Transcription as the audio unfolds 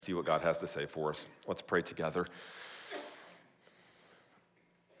See what God has to say for us. Let's pray together.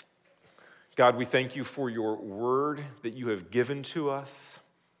 God, we thank you for your word that you have given to us.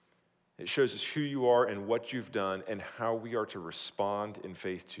 It shows us who you are and what you've done and how we are to respond in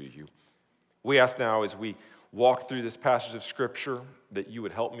faith to you. We ask now as we walk through this passage of Scripture that you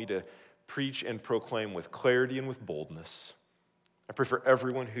would help me to preach and proclaim with clarity and with boldness. I pray for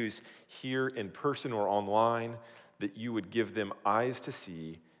everyone who's here in person or online that you would give them eyes to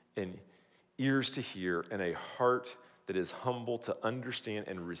see and ears to hear and a heart that is humble to understand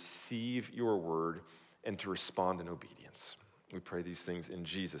and receive your word and to respond in obedience. We pray these things in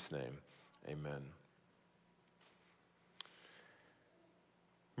Jesus' name. Amen.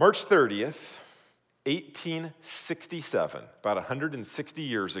 March 30th, 1867, about 160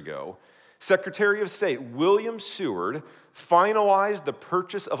 years ago, Secretary of State William Seward finalized the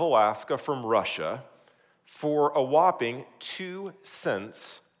purchase of Alaska from Russia for a whopping 2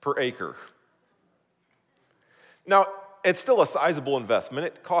 cents per acre. Now, it's still a sizable investment.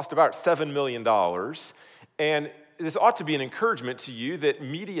 It cost about $7 million, and this ought to be an encouragement to you that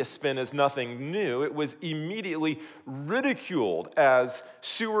media spin is nothing new. It was immediately ridiculed as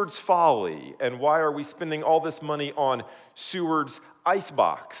Seward's folly, and why are we spending all this money on Seward's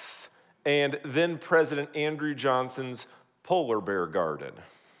icebox, and then President Andrew Johnson's polar bear garden.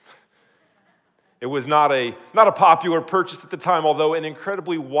 It was not a popular purchase at the time, although an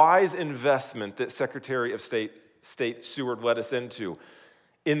incredibly wise investment that Secretary of State Seward led us into.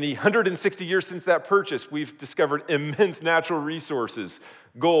 In the 160 years since that purchase, we've discovered immense natural resources,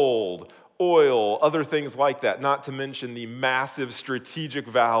 gold, oil, other things like that, not to mention the massive strategic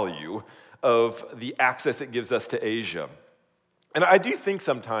value of the access it gives us to Asia. And I do think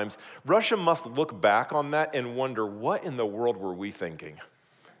sometimes Russia must look back on that and wonder, what in the world were we thinking?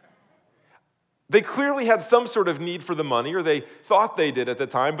 They clearly had some sort of need for the money, or they thought they did at the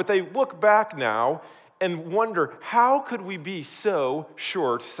time, but they look back now and wonder, how could we be so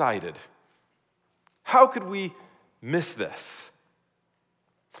short-sighted? How could we miss this?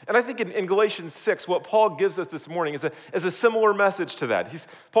 And I think in Galatians 6, what Paul gives us this morning is a similar message to that.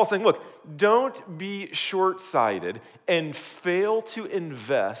 Paul's saying, look, don't be short-sighted and fail to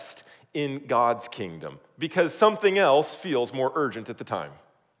invest in God's kingdom because something else feels more urgent at the time.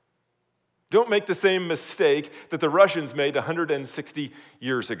 Don't make the same mistake that the Russians made 160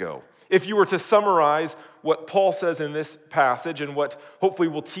 years ago. If you were to summarize what Paul says in this passage and what hopefully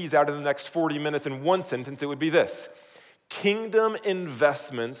we'll tease out in the next 40 minutes in one sentence, it would be this: kingdom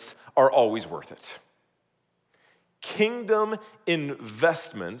investments are always worth it. Kingdom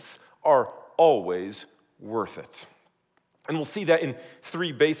investments are always worth it. And we'll see that in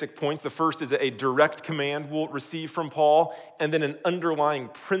 3 basic points. The first is a direct command we'll receive from Paul, and then an underlying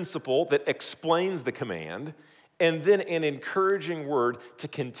principle that explains the command, and then an encouraging word to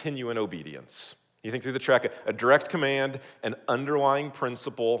continue in obedience. You think through the track, a direct command, an underlying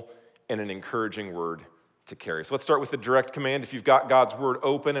principle, and an encouraging word to carry. So let's start with the direct command. If you've got God's word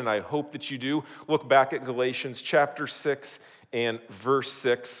open, and I hope that you do, look back at Galatians chapter 6 and verse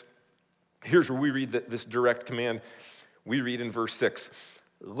 6. Here's where we read this direct command. We read in verse 6,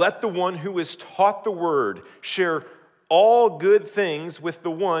 "Let the one who is taught the word share all good things with the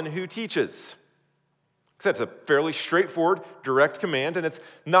one who teaches." That's a fairly straightforward, direct command, and it's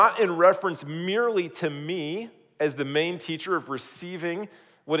not in reference merely to me as the main teacher of receiving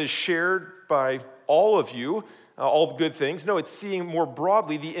what is shared by all of you, all the good things. No, it's seeing more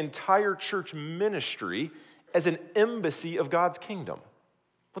broadly the entire church ministry as an embassy of God's kingdom.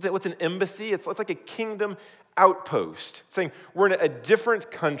 What's an embassy? It's like a kingdom outpost. It's saying we're in a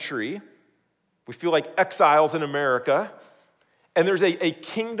different country. We feel like exiles in America. And there's a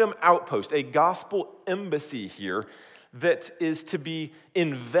kingdom outpost, a gospel embassy here that is to be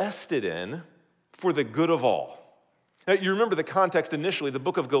invested in for the good of all. Now, you remember the context initially, the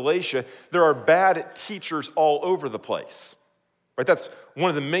book of Galatia, there are bad teachers all over the place. Right? That's one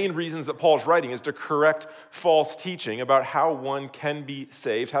of the main reasons that Paul's writing, is to correct false teaching about how one can be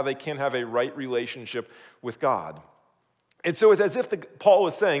saved, how they can have a right relationship with God. And so it's as if Paul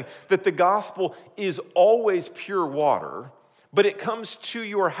is saying that the gospel is always pure water, but it comes to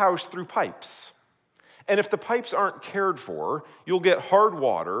your house through pipes. And if the pipes aren't cared for, you'll get hard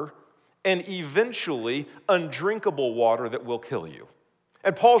water and eventually undrinkable water that will kill you.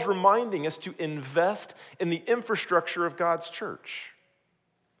 And Paul's reminding us to invest in the infrastructure of God's church.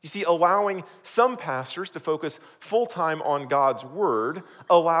 You see, allowing some pastors to focus full-time on God's word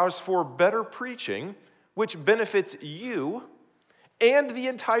allows for better preaching, which benefits you and the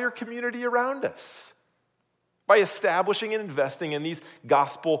entire community around us by establishing and investing in these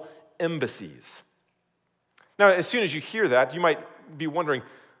gospel embassies. Now, as soon as you hear that, you might be wondering,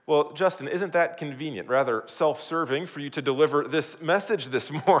 Well, Justin, isn't that convenient, rather self-serving for you to deliver this message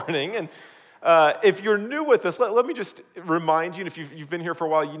this morning? And if you're new with us, let me just remind you, and if you've been here for a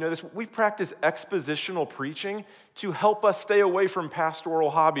while, you know this, we practice expositional preaching to help us stay away from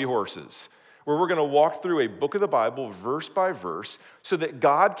pastoral hobby horses, where we're going to walk through a book of the Bible verse by verse so that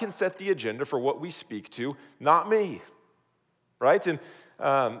God can set the agenda for what we speak to, not me, right? And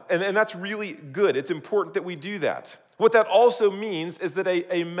that's really good. It's important that we do that. What that also means is that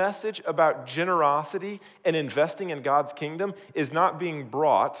a message about generosity and investing in God's kingdom is not being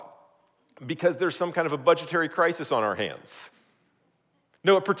brought because there's some kind of a budgetary crisis on our hands.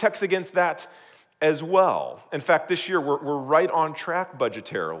 No, it protects against that as well. In fact, this year we're right on track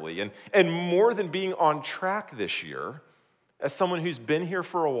budgetarily. And more than being on track this year, as someone who's been here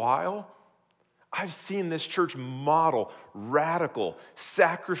for a while, I've seen this church model radical,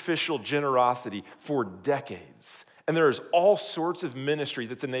 sacrificial generosity for decades. And there is all sorts of ministry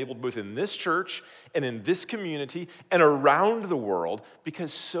that's enabled both in this church and in this community and around the world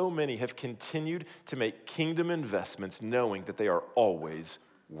because so many have continued to make kingdom investments knowing that they are always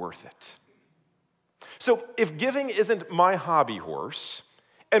worth it. So if giving isn't my hobby horse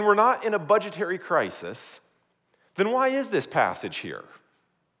and we're not in a budgetary crisis, then why is this passage here?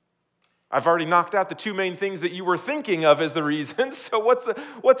 I've already knocked out the two main things that you were thinking of as the reasons, so what's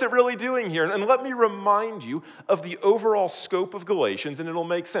it really doing here? And let me remind you of the overall scope of Galatians, and it'll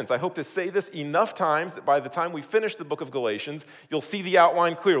make sense. I hope to say this enough times that by the time we finish the book of Galatians, you'll see the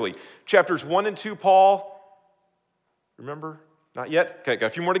outline clearly. Chapters 1 and 2, Paul, remember? Not yet? Okay, got a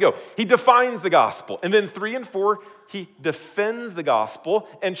few more to go. He defines the gospel. And then 3 and 4, he defends the gospel.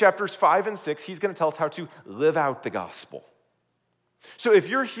 And chapters 5 and 6, he's going to tell us how to live out the gospel. So if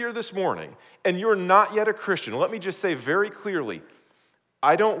you're here this morning and you're not yet a Christian, let me just say very clearly,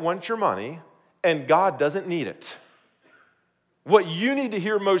 I don't want your money and God doesn't need it. What you need to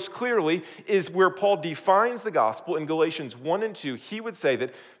hear most clearly is where Paul defines the gospel in Galatians 1 and 2. He would say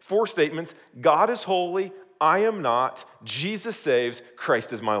that 4 statements: God is holy, I am not, Jesus saves,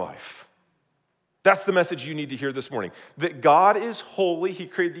 Christ is my life. That's the message you need to hear this morning. That God is holy, he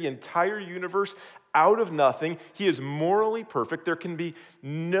created the entire universe out of nothing. He is morally perfect. There can be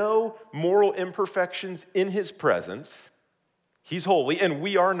no moral imperfections in his presence. He's holy, and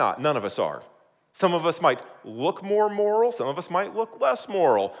we are not. None of us are. Some of us might look more moral. Some of us might look less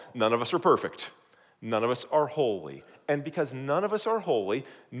moral. None of us are perfect. None of us are holy. And because none of us are holy,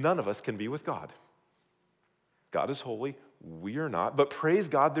 none of us can be with God. God is holy. We are not. But praise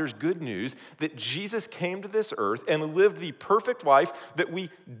God, there's good news that Jesus came to this earth and lived the perfect life that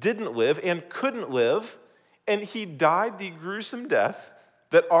we didn't live and couldn't live. And he died the gruesome death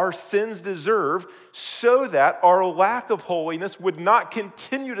that our sins deserve so that our lack of holiness would not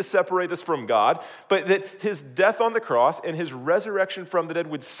continue to separate us from God, but that his death on the cross and his resurrection from the dead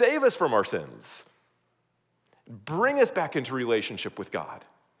would save us from our sins, bring us back into relationship with God.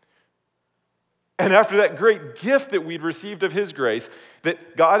 And after that great gift that we'd received of his grace,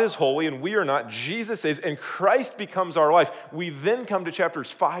 that God is holy and we are not, Jesus saves, and Christ becomes our life, we then come to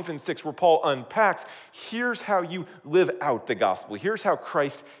chapters 5 and 6 where Paul unpacks, here's how you live out the gospel. Here's how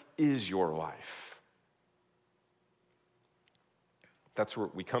Christ is your life. That's where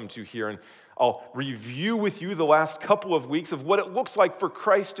we come to here, and I'll review with you the last couple of weeks of what it looks like for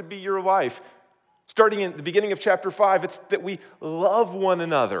Christ to be your life. Starting in the beginning of chapter 5, it's that we love one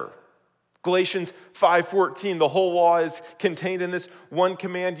another. Galatians 5:14, the whole law is contained in this one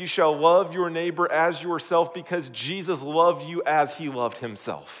command: you shall love your neighbor as yourself, because Jesus loved you as he loved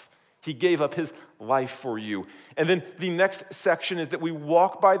himself. He gave up his life for you. And then the next section is that we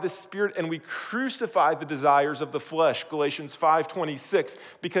walk by the Spirit and we crucify the desires of the flesh, Galatians 5:26,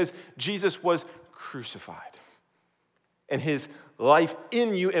 because Jesus was crucified. And his life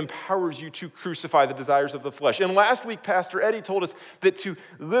in you empowers you to crucify the desires of the flesh. And last week, Pastor Eddie told us that to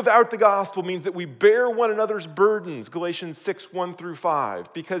live out the gospel means that we bear one another's burdens, Galatians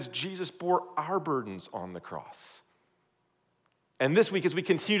 6:1-5, because Jesus bore our burdens on the cross. And this week, as we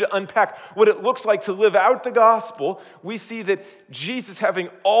continue to unpack what it looks like to live out the gospel, we see that Jesus, having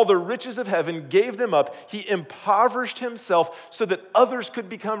all the riches of heaven, gave them up. He impoverished himself so that others could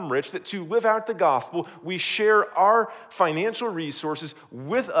become rich, that to live out the gospel, we share our financial resources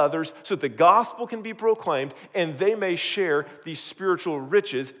with others so that the gospel can be proclaimed and they may share the spiritual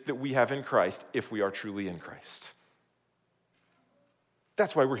riches that we have in Christ if we are truly in Christ.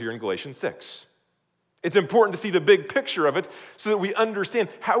 That's why we're here in Galatians 6. It's important to see the big picture of it so that we understand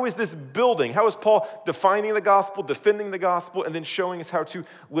how is this building? How is Paul defining the gospel, defending the gospel, and then showing us how to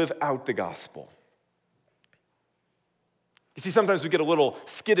live out the gospel? You see, sometimes we get a little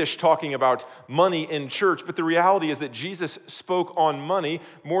skittish talking about money in church, but the reality is that Jesus spoke on money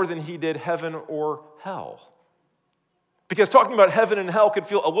more than he did heaven or hell. Because talking about heaven and hell could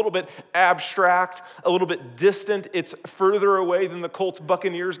feel a little bit abstract, a little bit distant. It's further away than the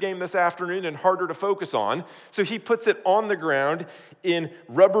Colts-Buccaneers game this afternoon and harder to focus on. So he puts it on the ground in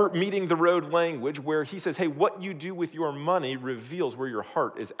rubber meeting the road language where he says, hey, what you do with your money reveals where your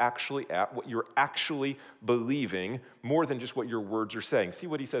heart is actually at, what you're actually believing, more than just what your words are saying. See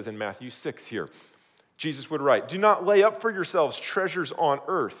what he says in Matthew 6 here. Jesus would write, do not lay up for yourselves treasures on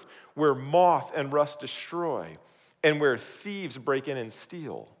earth where moth and rust destroy, and where thieves break in and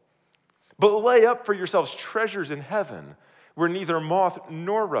steal. But lay up for yourselves treasures in heaven, where neither moth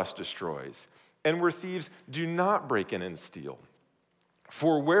nor rust destroys, and where thieves do not break in and steal.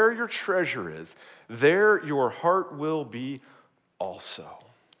 For where your treasure is, there your heart will be also.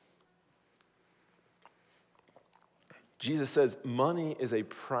 Jesus says money is a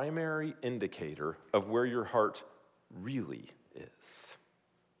primary indicator of where your heart really is.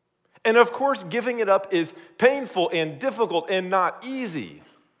 And of course, giving it up is painful and difficult and not easy,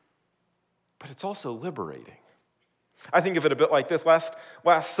 but it's also liberating. I think of it a bit like this. Last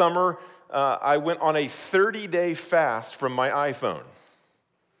summer, I went on a 30-day fast from my iPhone.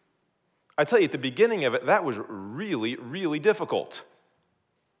 I tell you, at the beginning of it, that was really, really difficult.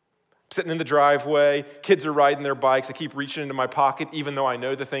 I'm sitting in the driveway, kids are riding their bikes, I keep reaching into my pocket even though I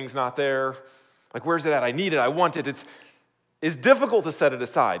know the thing's not there. Like, where's it at? I need it, I want it. It's difficult to set it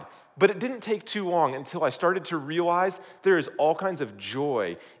aside. But it didn't take too long until I started to realize there is all kinds of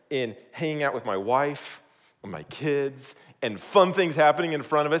joy in hanging out with my wife and my kids and fun things happening in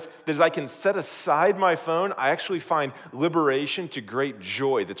front of us, that as I can set aside my phone, I actually find liberation to great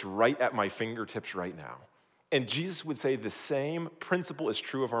joy that's right at my fingertips right now. And Jesus would say the same principle is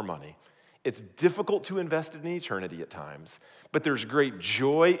true of our money. It's difficult to invest in eternity at times, but there's great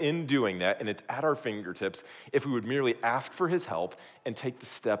joy in doing that, and it's at our fingertips if we would merely ask for his help and take the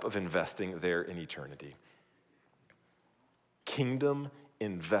step of investing there in eternity. Kingdom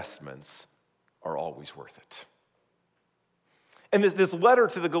investments are always worth it. And this letter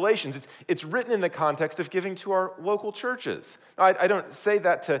to the Galatians, it's written in the context of giving to our local churches. Now, I don't say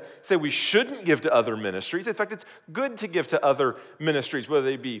that to say we shouldn't give to other ministries. In fact, it's good to give to other ministries, whether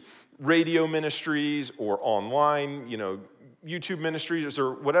they be radio ministries or online, YouTube ministries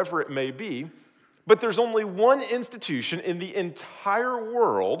or whatever it may be. But there's only one institution in the entire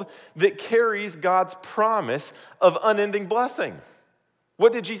world that carries God's promise of unending blessing.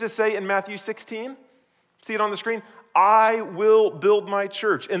 What did Jesus say in Matthew 16? See it on the screen? I will build my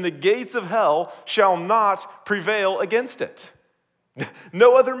church, and the gates of hell shall not prevail against it.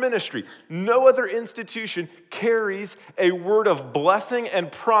 No other ministry, no other institution carries a word of blessing and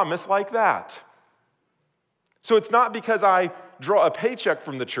promise like that. So it's not because I draw a paycheck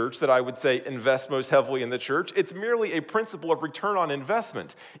from the church that I would say invest most heavily in the church. It's merely a principle of return on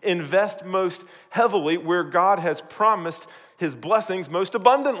investment. Invest most heavily where God has promised his blessings most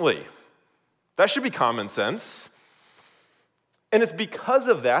abundantly. That should be common sense. And it's because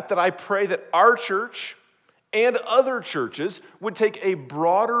of that I pray that our church and other churches would take a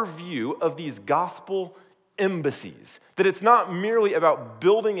broader view of these gospel embassies. That it's not merely about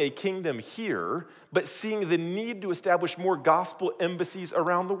building a kingdom here, but seeing the need to establish more gospel embassies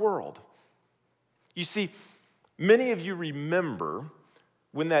around the world. You see, many of you remember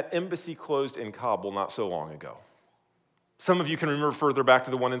when that embassy closed in Kabul not so long ago. Some of you can remember further back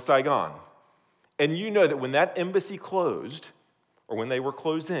to the one in Saigon. And you know that when that embassy closed, or when they were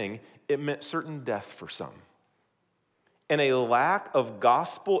closing, it meant certain death for some. And a lack of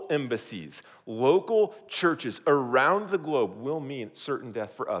gospel embassies, local churches around the globe will mean certain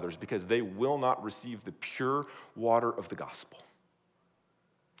death for others because they will not receive the pure water of the gospel.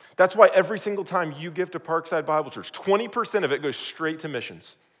 That's why every single time you give to Parkside Bible Church, 20% of it goes straight to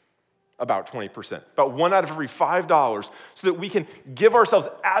missions. About 20%, about $1 out of every $5, so that we can give ourselves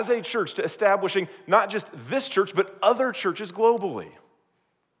as a church to establishing not just this church, but other churches globally.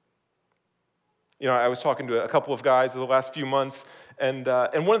 I was talking to a couple of guys in the last few months, and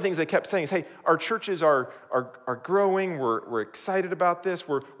one of the things they kept saying is, hey, our churches are growing, we're excited about this,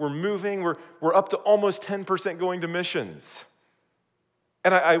 we're moving, we're up to almost 10% going to missions.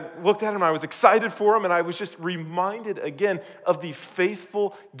 And I looked at him, I was excited for him, and I was just reminded again of the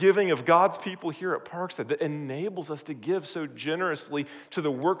faithful giving of God's people here at Parkside that enables us to give so generously to the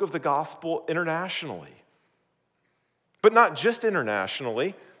work of the gospel internationally. But not just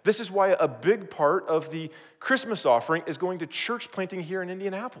internationally. This is why a big part of the Christmas offering is going to church planting here in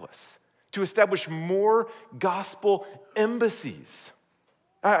Indianapolis to establish more gospel embassies.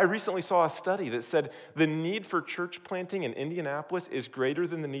 I recently saw a study that said the need for church planting in Indianapolis is greater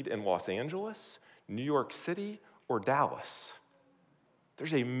than the need in Los Angeles, New York City, or Dallas.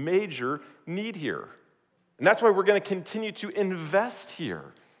 There's a major need here. And that's why we're going to continue to invest here.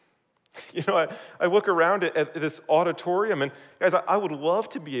 You know, I look around at this auditorium, and guys, I would love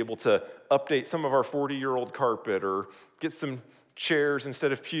to be able to update some of our 40-year-old carpet or get some chairs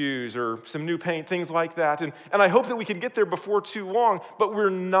instead of pews or some new paint, things like that. And I hope that we can get there before too long, but we're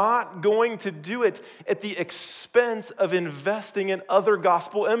not going to do it at the expense of investing in other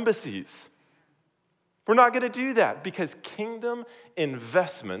gospel embassies. We're not going to do that because kingdom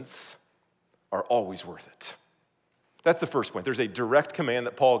investments are always worth it. That's the first point. There's a direct command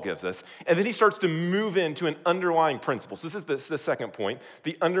that Paul gives us, and then he starts to move into an underlying principle. So this is the second point,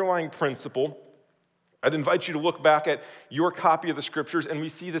 the underlying principle. I'd invite you to look back at your copy of the scriptures, and we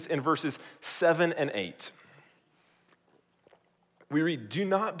see this in verses 7 and 8. We read, "Do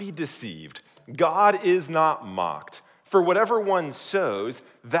not be deceived. God is not mocked. For whatever one sows,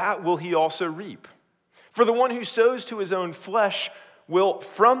 that will he also reap. For the one who sows to his own flesh will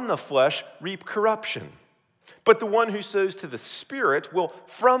from the flesh reap corruption. But the one who sows to the Spirit will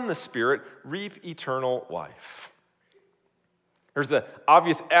from the Spirit reap eternal life." There's the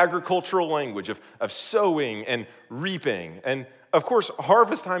obvious agricultural language of sowing and reaping. And of course,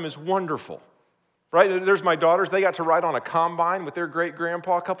 harvest time is wonderful, right? There's my daughters. They got to ride on a combine with their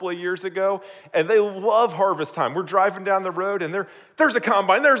great-grandpa a couple of years ago, and they love harvest time. We're driving down the road, and there's a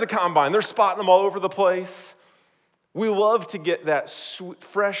combine. They're spotting them all over the place. We love to get that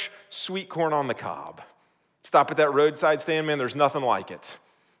fresh, sweet corn on the cob. Stop at that roadside stand, man, there's nothing like it.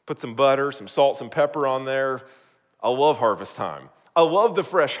 Put some butter, some salt, some pepper on there. I love harvest time. I love the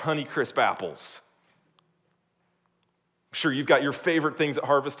fresh Honeycrisp apples. I'm sure you've got your favorite things at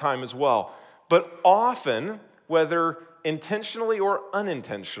harvest time as well. But often, whether intentionally or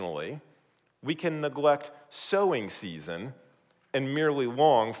unintentionally, we can neglect sowing season and merely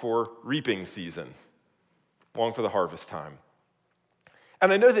long for reaping season, long for the harvest time.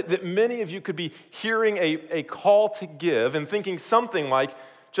 And I know that many of you could be hearing a call to give and thinking something like,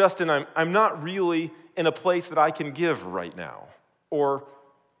 Justin, I'm not really in a place that I can give right now. Or,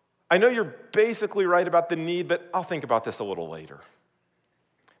 I know you're basically right about the need, but I'll think about this a little later.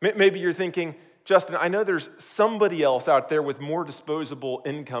 Maybe you're thinking, Justin, I know there's somebody else out there with more disposable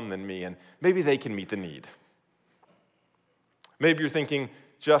income than me, and maybe they can meet the need. Maybe you're thinking,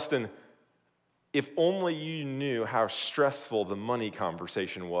 Justin, if only you knew how stressful the money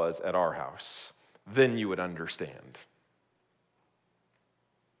conversation was at our house, then you would understand.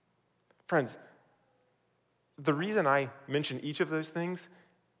 Friends, the reason I mention each of those things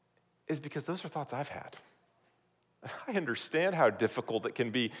is because those are thoughts I've had. I understand how difficult it can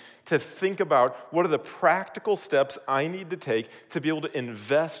be to think about what are the practical steps I need to take to be able to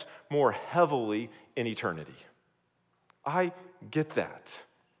invest more heavily in eternity. I get that.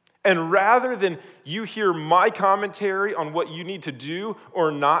 And rather than you hear my commentary on what you need to do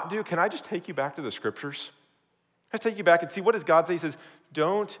or not do, can I just take you back to the scriptures? Let's take you back and see, what does God say? He says,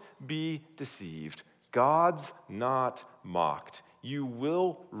 don't be deceived. God's not mocked. You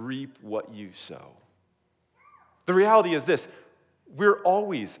will reap what you sow. The reality is this: we're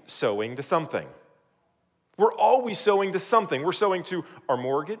always sowing to something. We're always sowing to something. We're sowing to our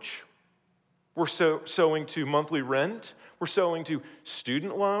mortgage. We're sowing to monthly rent. We're sowing to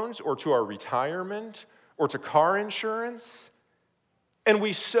student loans or to our retirement or to car insurance. And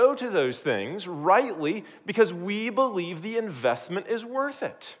we sow to those things rightly because we believe the investment is worth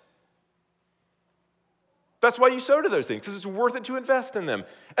it. That's why you sow to those things, because it's worth it to invest in them.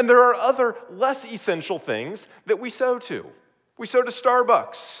 And there are other less essential things that we sow to. We sow to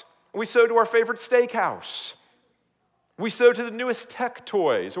Starbucks. We sow to our favorite steakhouse. We sow to the newest tech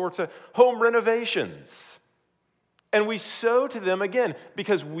toys or to home renovations. And we sow to them, again,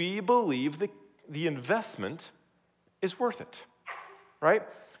 because we believe the investment is worth it, right?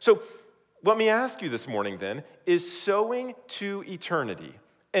 So let me ask you this morning then, is sowing to eternity,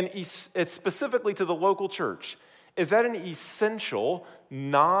 and specifically to the local church, is that an essential,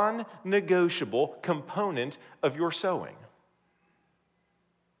 non-negotiable component of your sowing?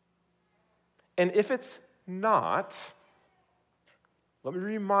 And if it's not, let me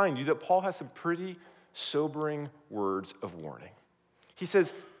remind you that Paul has some pretty sobering words of warning. He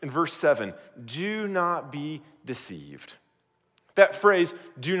says in verse 7, do not be deceived. That phrase,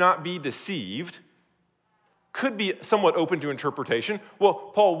 do not be deceived, could be somewhat open to interpretation. Well,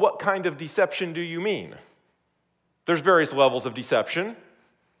 Paul, what kind of deception do you mean? There's various levels of deception.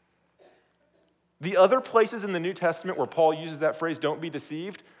 The other places in the New Testament where Paul uses that phrase, don't be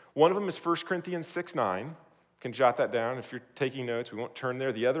deceived, one of them is 1 Corinthians 6:9, can jot that down if you're taking notes. We won't turn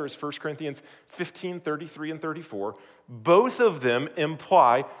there. The other is 1 Corinthians 15, 33 and 34. Both of them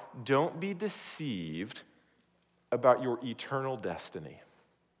imply, don't be deceived about your eternal destiny.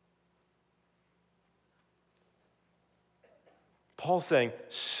 Paul's saying,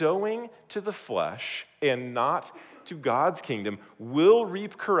 sowing to the flesh and not to God's kingdom will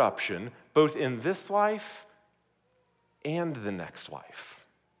reap corruption both in this life and the next life.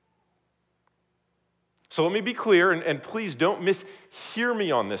 So let me be clear, and please don't mishear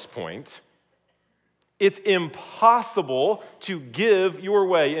me on this point. It's impossible to give your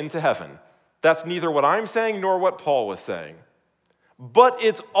way into heaven. That's neither what I'm saying nor what Paul was saying. But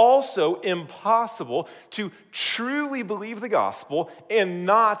it's also impossible to truly believe the gospel and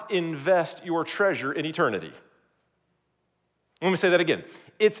not invest your treasure in eternity. Let me say that again.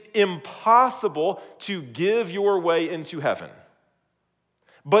 It's impossible to give your way into heaven.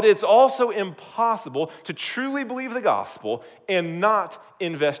 But it's also impossible to truly believe the gospel and not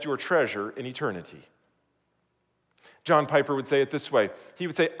invest your treasure in eternity. John Piper would say it this way. He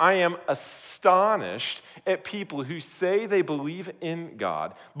would say, I am astonished at people who say they believe in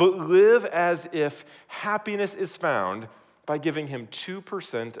God, but live as if happiness is found by giving him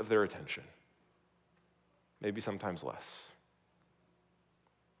 2% of their attention. Maybe sometimes less.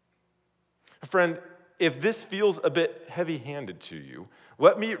 Friend, if this feels a bit heavy-handed to you,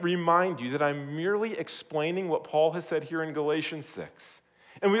 let me remind you that I'm merely explaining what Paul has said here in Galatians 6.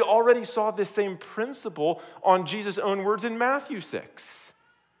 And we already saw this same principle on Jesus' own words in Matthew 6.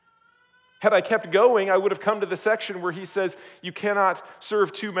 Had I kept going, I would have come to the section where he says, you cannot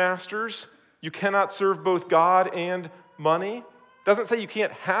serve two masters. You cannot serve both God and money. It doesn't say you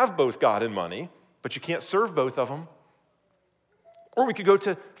can't have both God and money, but you can't serve both of them. Or we could go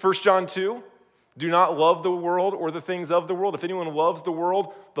to 1 John 2. Do not love the world or the things of the world. If anyone loves the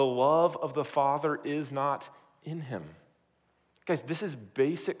world, the love of the Father is not in him. Guys, this is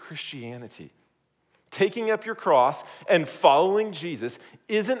basic Christianity. Taking up your cross and following Jesus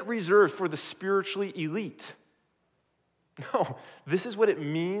isn't reserved for the spiritually elite. No, this is what it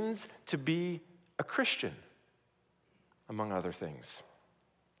means to be a Christian, among other things.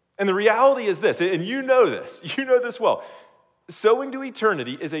 And the reality is this, and you know this well. Sowing to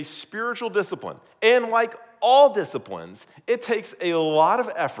eternity is a spiritual discipline. And like all disciplines, it takes a lot of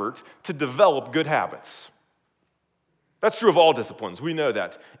effort to develop good habits. That's true of all disciplines, we know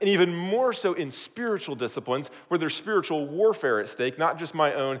that. And even more so in spiritual disciplines where there's spiritual warfare at stake, not just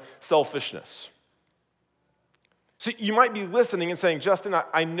my own selfishness. So you might be listening and saying, Justin,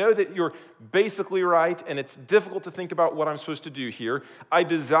 I know that you're basically right, and it's difficult to think about what I'm supposed to do here. I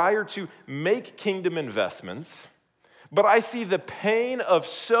desire to make kingdom investments, but I see the pain of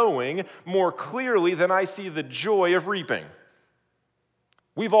sowing more clearly than I see the joy of reaping.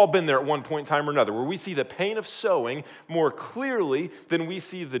 We've all been there at one point in time or another, where we see the pain of sowing more clearly than we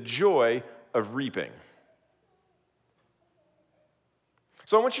see the joy of reaping.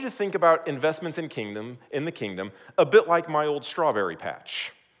 So I want you to think about investments in the kingdom, a bit like my old strawberry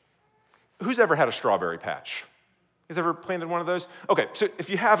patch. Who's ever had a strawberry patch? Has ever planted one of those? Okay, so if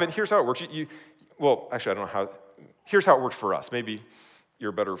you haven't, here's how it works. Well, actually, I don't know how. Here's how it worked for us. Maybe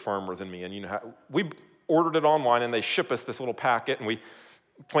you're a better farmer than me, and you know how. We ordered it online, and they ship us this little packet, and we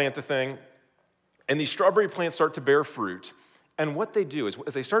plant the thing. And these strawberry plants start to bear fruit. And what they do is,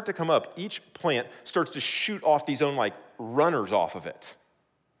 as they start to come up, each plant starts to shoot off these own like runners off of it.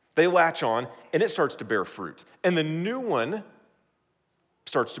 They latch on, and it starts to bear fruit. And the new one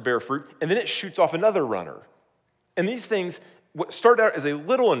starts to bear fruit, and then it shoots off another runner. And these things, what started out as a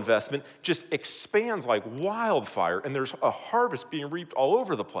little investment, just expands like wildfire, and there's a harvest being reaped all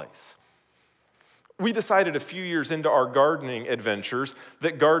over the place. We decided a few years into our gardening adventures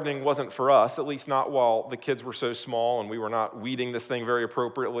that gardening wasn't for us, at least not while the kids were so small and we were not weeding this thing very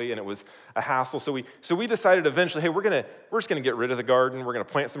appropriately and it was a hassle. So we decided eventually, hey, we're just gonna get rid of the garden. We're gonna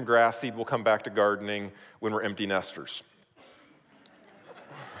plant some grass seed. We'll come back to gardening when we're empty nesters.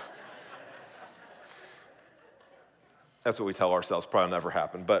 That's what we tell ourselves. Probably never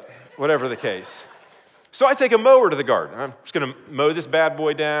happen, but whatever the case. So I take a mower to the garden. I'm just going to mow this bad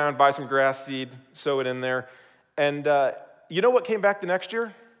boy down, buy some grass seed, sow it in there. And you know what came back the next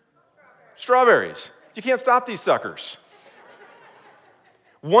year? Strawberries. You can't stop these suckers.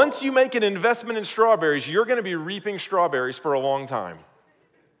 Once you make an investment in strawberries, you're going to be reaping strawberries for a long time.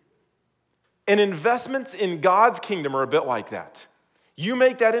 And investments in God's kingdom are a bit like that. You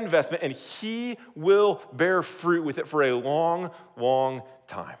make that investment, and He will bear fruit with it for a long, long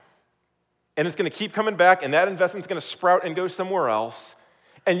time. And it's going to keep coming back, and that investment's going to sprout and go somewhere else.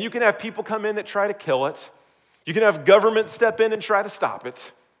 And you can have people come in that try to kill it. You can have government step in and try to stop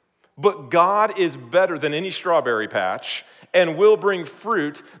it. But God is better than any strawberry patch and will bring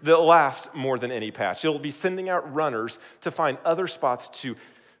fruit that lasts more than any patch. It'll be sending out runners to find other spots to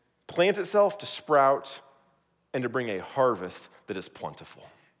plant itself, to sprout, and to bring a harvest that is plentiful.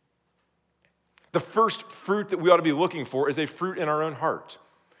 The first fruit that we ought to be looking for is a fruit in our own heart,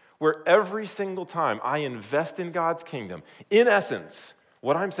 where every single time I invest in God's kingdom, in essence,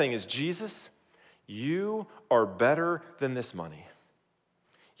 what I'm saying is, Jesus, you are better than this money.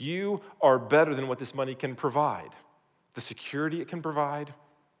 You are better than what this money can provide. The security it can provide,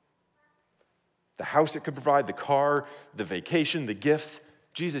 the house it could provide, the car, the vacation, the gifts.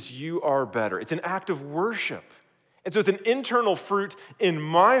 Jesus, you are better. It's an act of worship. And so it's an internal fruit in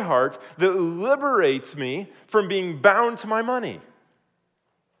my heart that liberates me from being bound to my money.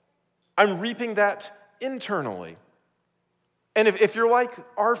 I'm reaping that internally. And if you're like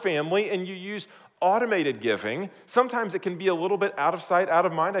our family and you use automated giving, sometimes it can be a little bit out of sight, out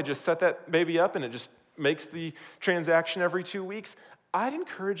of mind. I just set that baby up and it just makes the transaction every 2 weeks. I'd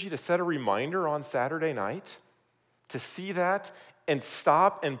encourage you to set a reminder on Saturday night to see that and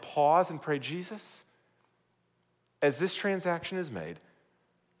stop and pause and pray, Jesus, as this transaction is made,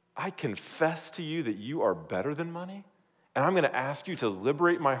 I confess to you that you are better than money, and I'm going to ask you to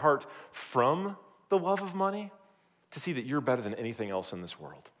liberate my heart from the love of money to see that you're better than anything else in this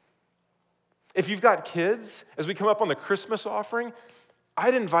world. If you've got kids, as we come up on the Christmas offering,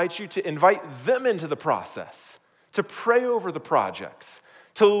 I'd invite you to invite them into the process, to pray over the projects,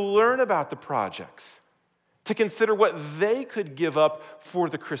 to learn about the projects, to consider what they could give up for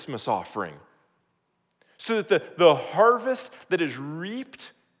the Christmas offering, so that the harvest that is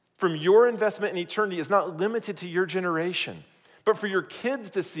reaped from your investment in eternity is not limited to your generation, but for your kids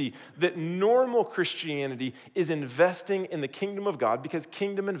to see that normal Christianity is investing in the kingdom of God, because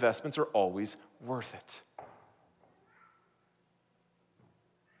kingdom investments are always worth it.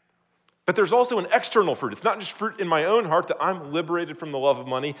 But there's also an external fruit. It's not just fruit in my own heart that I'm liberated from the love of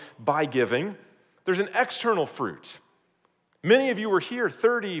money by giving. There's an external fruit. Many of you were here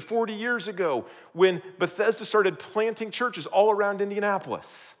 30, 40 years ago when Bethesda started planting churches all around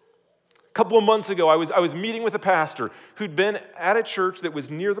Indianapolis. A couple of months ago, I was meeting with a pastor who'd been at a church that was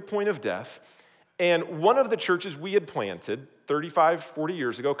near the point of death, and one of the churches we had planted 35, 40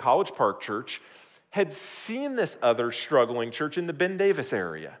 years ago, College Park Church, had seen this other struggling church in the Ben Davis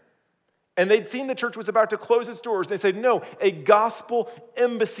area. And they'd seen the church was about to close its doors. They said, no, a gospel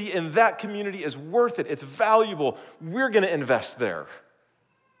embassy in that community is worth it. It's valuable. We're going to invest there.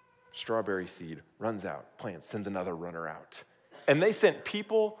 Strawberry seed runs out, plants, sends another runner out. And they sent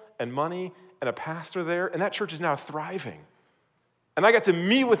people and money and a pastor there, and that church is now thriving. And I got to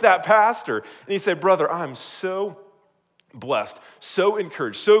meet with that pastor, and he said, brother, I'm so blessed, so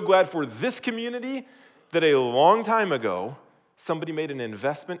encouraged, so glad for this community that a long time ago, somebody made an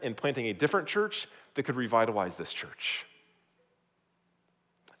investment in planting a different church that could revitalize this church.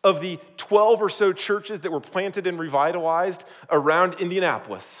 Of the 12 or so churches that were planted and revitalized around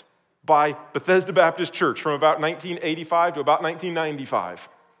Indianapolis by Bethesda Baptist Church from about 1985 to about 1995,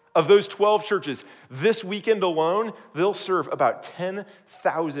 of those 12 churches, this weekend alone, they'll serve about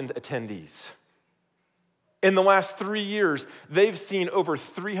 10,000 attendees. In the last 3 years, they've seen over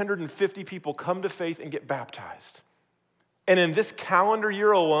 350 people come to faith and get baptized. And in this calendar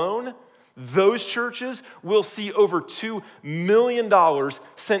year alone, those churches will see over $2 million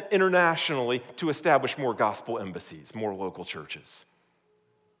sent internationally to establish more gospel embassies, more local churches.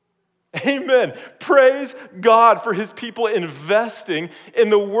 Amen. Praise God for his people investing in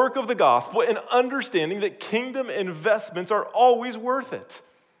the work of the gospel and understanding that kingdom investments are always worth it.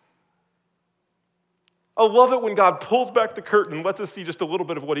 I love it when God pulls back the curtain and lets us see just a little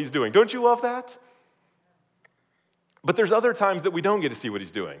bit of what he's doing. Don't you love that? But there's other times that we don't get to see what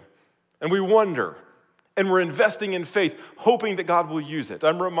he's doing. And we wonder. And we're investing in faith, hoping that God will use it.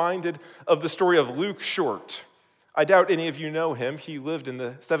 I'm reminded of the story of Luke Short. I doubt any of you know him. He lived in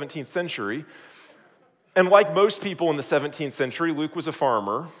the 17th century. And like most people in the 17th century, Luke was a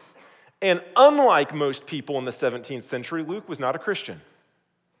farmer. And unlike most people in the 17th century, Luke was not a Christian.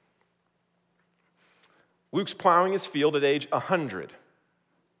 Luke's plowing his field at age 100.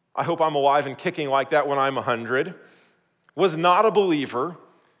 I hope I'm alive and kicking like that when I'm 100. Was not a believer.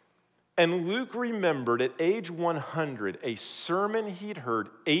 And Luke remembered at age 100 a sermon he'd heard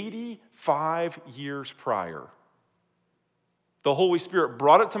 85 years prior. The Holy Spirit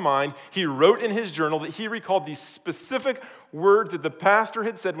brought it to mind. He wrote in his journal that he recalled these specific words that the pastor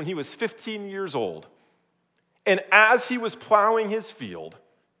had said when he was 15 years old. And as he was plowing his field,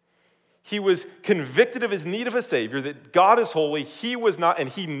 he was convicted of his need of a Savior, that God is holy, he was not, and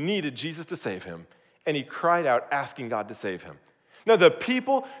he needed Jesus to save him. And he cried out, asking God to save him. Now, the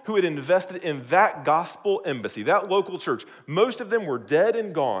people who had invested in that gospel embassy, that local church, most of them were dead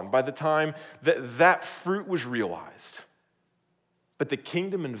and gone by the time that fruit was realized. But the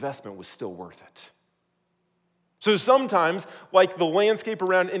kingdom investment was still worth it. So sometimes, like the landscape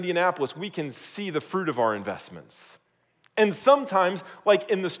around Indianapolis, we can see the fruit of our investments. And sometimes,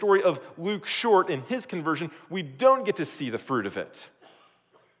 like in the story of Luke Short and his conversion, we don't get to see the fruit of it.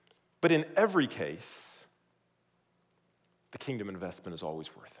 But in every case, the kingdom investment is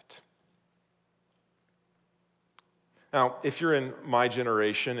always worth it. Now, if you're in my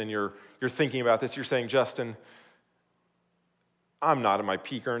generation and you're thinking about this, you're saying, Justin, I'm not in my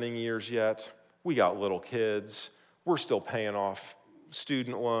peak earning years yet. We got little kids. We're still paying off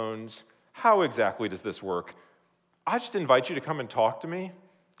student loans. How exactly does this work? I just invite you to come and talk to me,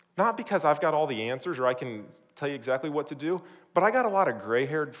 not because I've got all the answers or I can tell you exactly what to do, but I got a lot of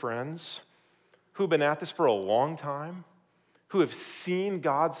gray-haired friends who've been at this for a long time, who have seen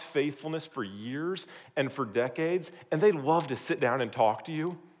God's faithfulness for years and for decades, and they'd love to sit down and talk to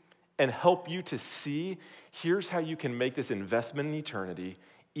you and help you to see, here's how you can make this investment in eternity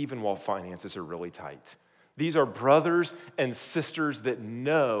even while finances are really tight. These are brothers and sisters that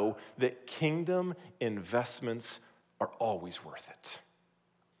know that kingdom investments are always worth it.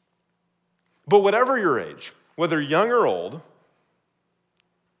 But whatever your age, whether young or old,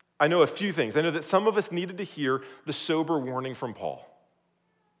 I know a few things. I know that some of us needed to hear the sober warning from Paul.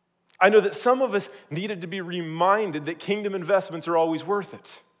 I know that some of us needed to be reminded that kingdom investments are always worth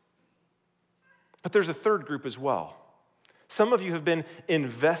it. But there's a third group as well. Some of you have been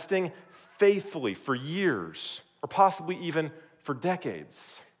investing faithfully for years, or possibly even for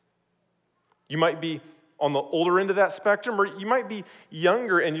decades. You might be on the older end of that spectrum, or you might be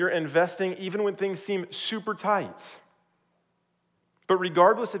younger and you're investing even when things seem super tight. But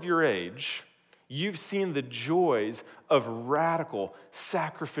regardless of your age, you've seen the joys of radical,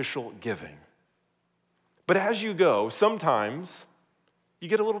 sacrificial giving. But as you go, sometimes you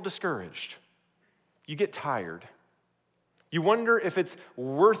get a little discouraged. You get tired. You wonder if it's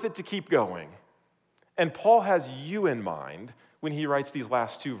worth it to keep going. And Paul has you in mind when he writes these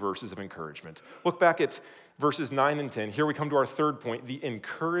last two verses of encouragement. Look back at verses 9 and 10. Here we come to our third point, the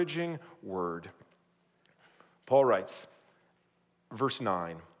encouraging word. Paul writes, verse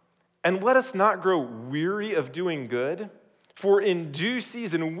 9, "And let us not grow weary of doing good, for in due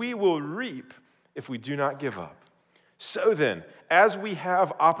season we will reap if we do not give up. So then, as we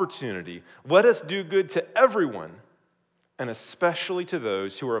have opportunity, let us do good to everyone, and especially to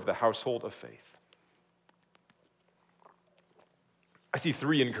those who are of the household of faith." I see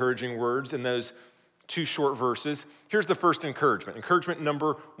three encouraging words in those two short verses. Here's the first encouragement. Encouragement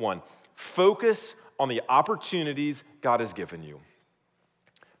number one, focus on the opportunities God has given you.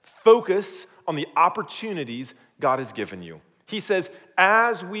 Focus on the opportunities God has given you. He says,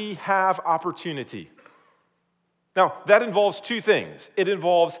 as we have opportunity. Now, that involves two things. It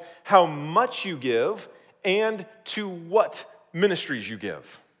involves how much you give and to what ministries you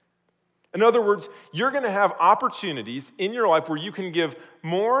give. In other words, you're going to have opportunities in your life where you can give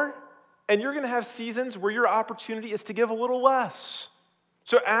more, and you're going to have seasons where your opportunity is to give a little less.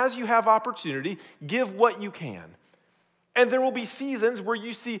 So as you have opportunity, give what you can. And there will be seasons where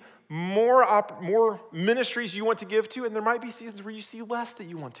you see more ministries you want to give to, and there might be seasons where you see less that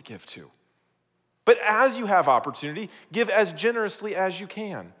you want to give to. But as you have opportunity, give as generously as you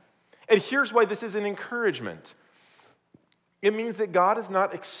can. And here's why this is an encouragement. It means that God is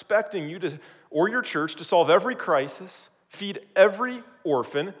not expecting you to, or your church to solve every crisis, feed every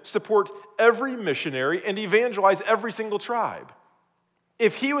orphan, support every missionary, and evangelize every single tribe.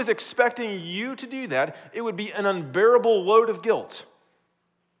 If he was expecting you to do that, it would be an unbearable load of guilt,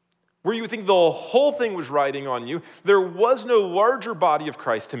 where you would think the whole thing was riding on you. There was no larger body of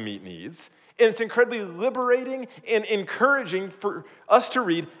Christ to meet needs, and it's incredibly liberating and encouraging for us to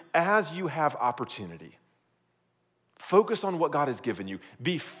read, as you have opportunity. Focus on what God has given you.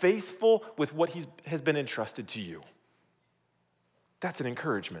 Be faithful with what He has been entrusted to you. That's an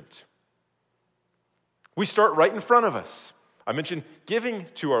encouragement. We start right in front of us. I mentioned giving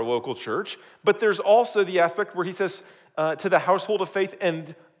to our local church, but there's also the aspect where he says to the household of faith,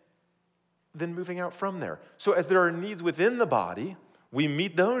 and then moving out from there. So as there are needs within the body, we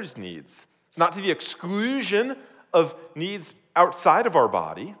meet those needs. It's not to the exclusion of needs outside of our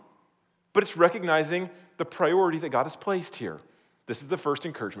body, but it's recognizing the priority that God has placed here. This is the first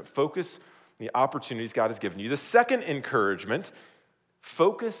encouragement. Focus on the opportunities God has given you. The second encouragement,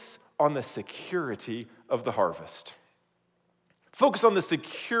 focus on the security of the harvest. Focus on the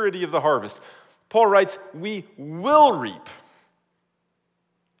security of the harvest. Paul writes, we will reap.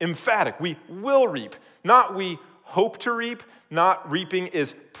 Emphatic, we will reap. Not we hope to reap, not reaping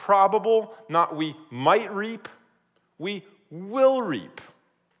is probable, not we might reap, we will reap.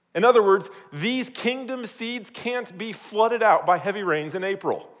 In other words, these kingdom seeds can't be flooded out by heavy rains in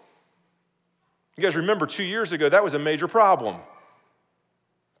April. You guys remember 2 years ago, that was a major problem.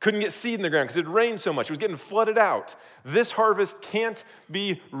 Couldn't get seed in the ground because it rained so much. It was getting flooded out. This harvest can't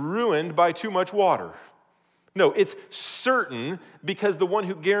be ruined by too much water. No, it's certain because the one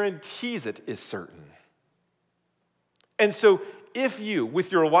who guarantees it is certain. And so if you,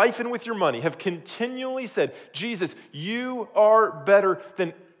 with your life and with your money, have continually said, Jesus, you are better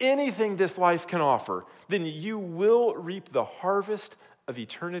than anything this life can offer, then you will reap the harvest of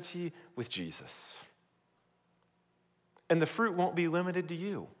eternity with Jesus. And the fruit won't be limited to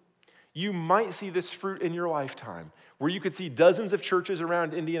you. You might see this fruit in your lifetime, where you could see dozens of churches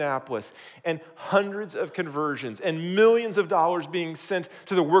around Indianapolis and hundreds of conversions and millions of dollars being sent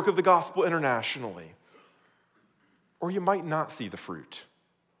to the work of the gospel internationally. Or you might not see the fruit.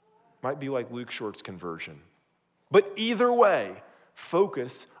 Might be like Luke Short's conversion. But either way,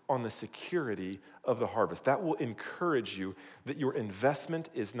 focus on the security of the harvest. That will encourage you that your investment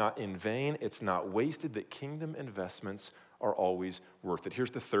is not in vain, it's not wasted, that kingdom investments are always worth it.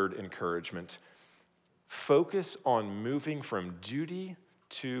 Here's the third encouragement. Focus on moving from duty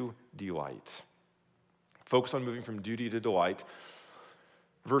to delight. Focus on moving from duty to delight.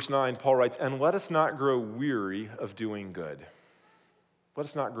 Verse 9, Paul writes, and let us not grow weary of doing good. Let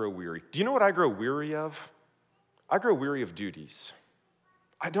us not grow weary. Do you know what I grow weary of? I grow weary of duties.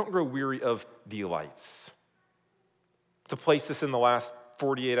 I don't grow weary of delights. To place this in the last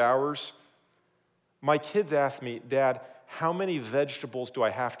 48 hours, my kids ask me, Dad, how many vegetables do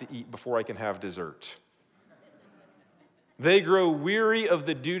I have to eat before I can have dessert? They grow weary of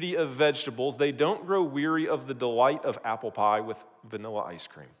the duty of vegetables. They don't grow weary of the delight of apple pie with vanilla ice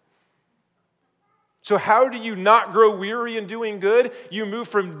cream. So how do you not grow weary in doing good? You move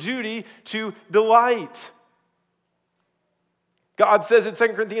from duty to delight. God says in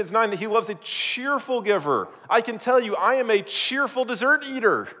 2 Corinthians 9 that he loves a cheerful giver. I can tell you, I am a cheerful dessert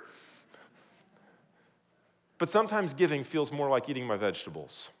eater. But sometimes giving feels more like eating my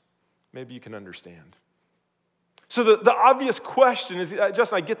vegetables. Maybe you can understand. So the obvious question is,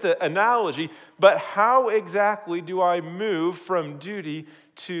 Justin, I get the analogy, but how exactly do I move from duty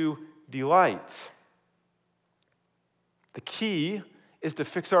to delight? The key is to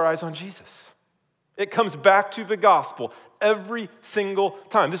fix our eyes on Jesus. It comes back to the gospel every single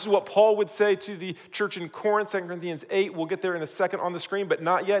time. This is what Paul would say to the church in Corinth, 2 Corinthians 8. We'll get there in a second on the screen, but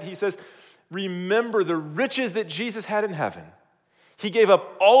not yet. He says, remember the riches that Jesus had in heaven. He gave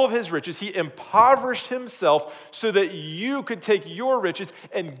up all of his riches. He impoverished himself so that you could take your riches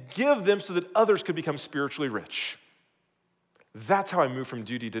and give them so that others could become spiritually rich. That's how I move from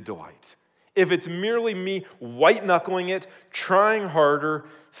duty to delight. If it's merely me white-knuckling it, trying harder,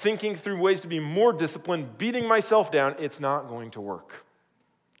 thinking through ways to be more disciplined, beating myself down, it's not going to work.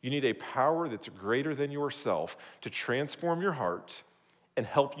 You need a power that's greater than yourself to transform your heart and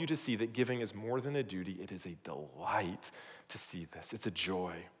help you to see that giving is more than a duty. It is a delight to see this. It's a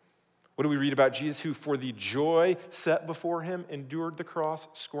joy. What do we read about Jesus, who for the joy set before him endured the cross,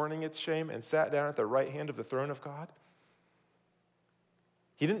 scorning its shame, and sat down at the right hand of the throne of God?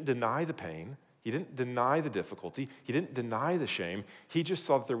 He didn't deny the pain. He didn't deny the difficulty. He didn't deny the shame. He just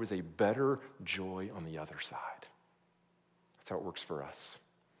saw that there was a better joy on the other side. That's how it works for us.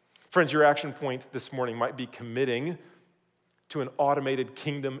 Friends, your action point this morning might be committing to an automated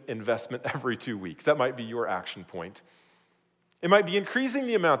kingdom investment every 2 weeks. That might be your action point. It might be increasing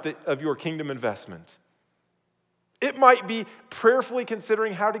the amount of your kingdom investment. It might be prayerfully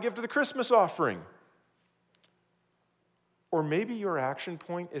considering how to give to the Christmas offering. Or maybe your action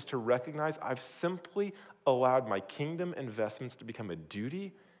point is to recognize I've simply allowed my kingdom investments to become a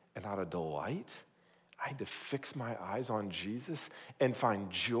duty and not a delight. I need to fix my eyes on Jesus and find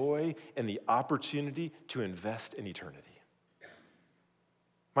joy in the opportunity to invest in eternity.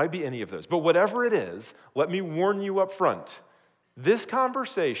 Might be any of those. But whatever it is, let me warn you up front. This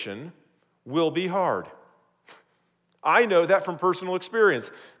conversation will be hard. I know that from personal experience.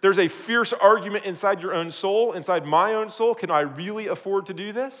 There's a fierce argument inside your own soul, inside my own soul. Can I really afford to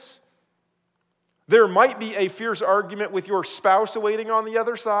do this? There might be a fierce argument with your spouse awaiting on the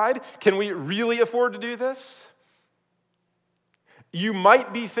other side. Can we really afford to do this? You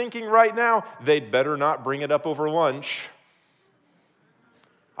might be thinking right now, they'd better not bring it up over lunch.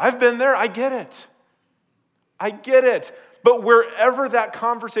 I've been there. I get it. I get it. But wherever that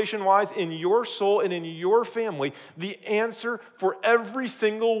conversation lies in your soul and in your family, the answer for every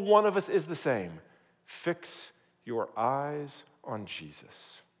single one of us is the same. Fix your eyes on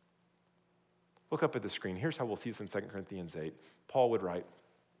Jesus. Look up at the screen. Here's how we'll see this in 2 Corinthians 8. Paul would write,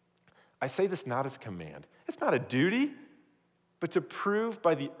 I say this not as a command. It's not a duty, but to prove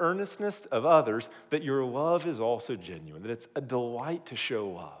by the earnestness of others that your love is also genuine, that it's a delight to show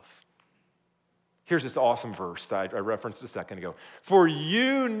love. Here's this awesome verse that I referenced a second ago. For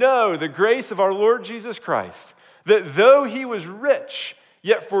you know the grace of our Lord Jesus Christ, that though he was rich,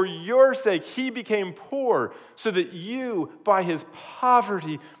 yet for your sake he became poor, so that you by his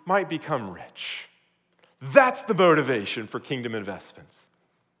poverty might become rich. That's the motivation for kingdom investments.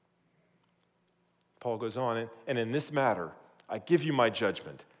 Paul goes on, and in this matter, I give you my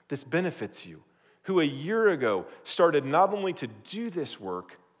judgment. This benefits you, who a year ago started not only to do this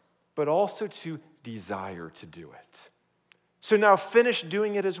work, but also to desire to do it. So now finish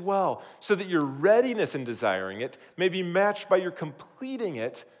doing it as well, so that your readiness in desiring it may be matched by your completing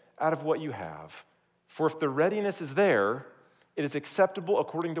it out of what you have. For if the readiness is there, it is acceptable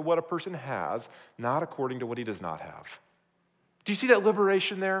according to what a person has, not according to what he does not have. Do you see that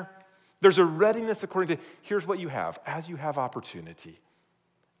liberation there? There's a readiness according to, here's what you have, as you have opportunity.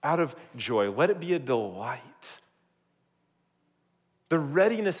 Out of joy, let it be a delight. The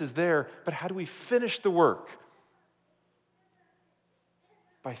readiness is there, but how do we finish the work?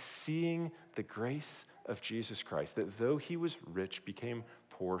 By seeing the grace of Jesus Christ, that though he was rich, became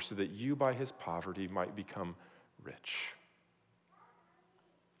poor, so that you by his poverty might become rich.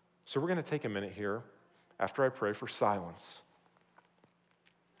 So we're going to take a minute here after I pray for silence.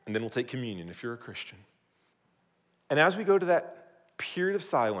 And then we'll take communion if you're a Christian. And as we go to that period of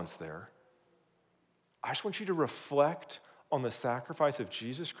silence there, I just want you to reflect on the sacrifice of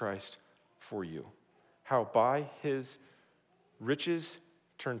Jesus Christ for you. How by his riches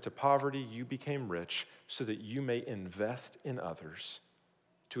turned to poverty, you became rich so that you may invest in others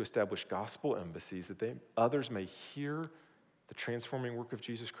to establish gospel embassies, that others may hear the transforming work of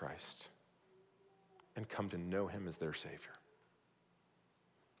Jesus Christ and come to know him as their Savior.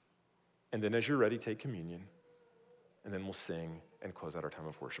 And then as you're ready, take communion, and then we'll sing and close out our time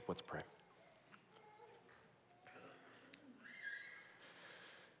of worship. Let's pray.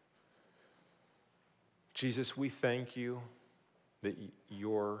 Jesus, we thank you that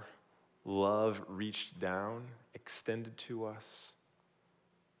your love reached down, extended to us,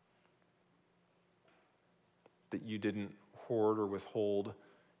 that you didn't hoard or withhold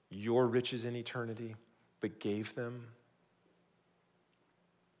your riches in eternity, but gave them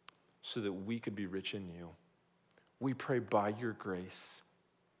so that we could be rich in you. We pray by your grace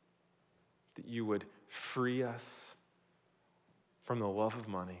that you would free us from the love of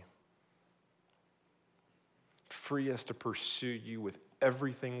money. Free us to pursue you with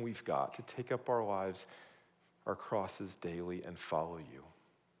everything we've got, to take up our lives, our crosses daily, and follow you.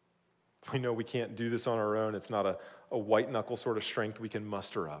 We know we can't do this on our own. It's not a white-knuckle sort of strength we can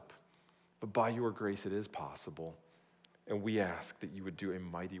muster up. But by your grace, it is possible. And we ask that you would do a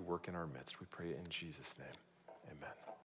mighty work in our midst. We pray in Jesus' name.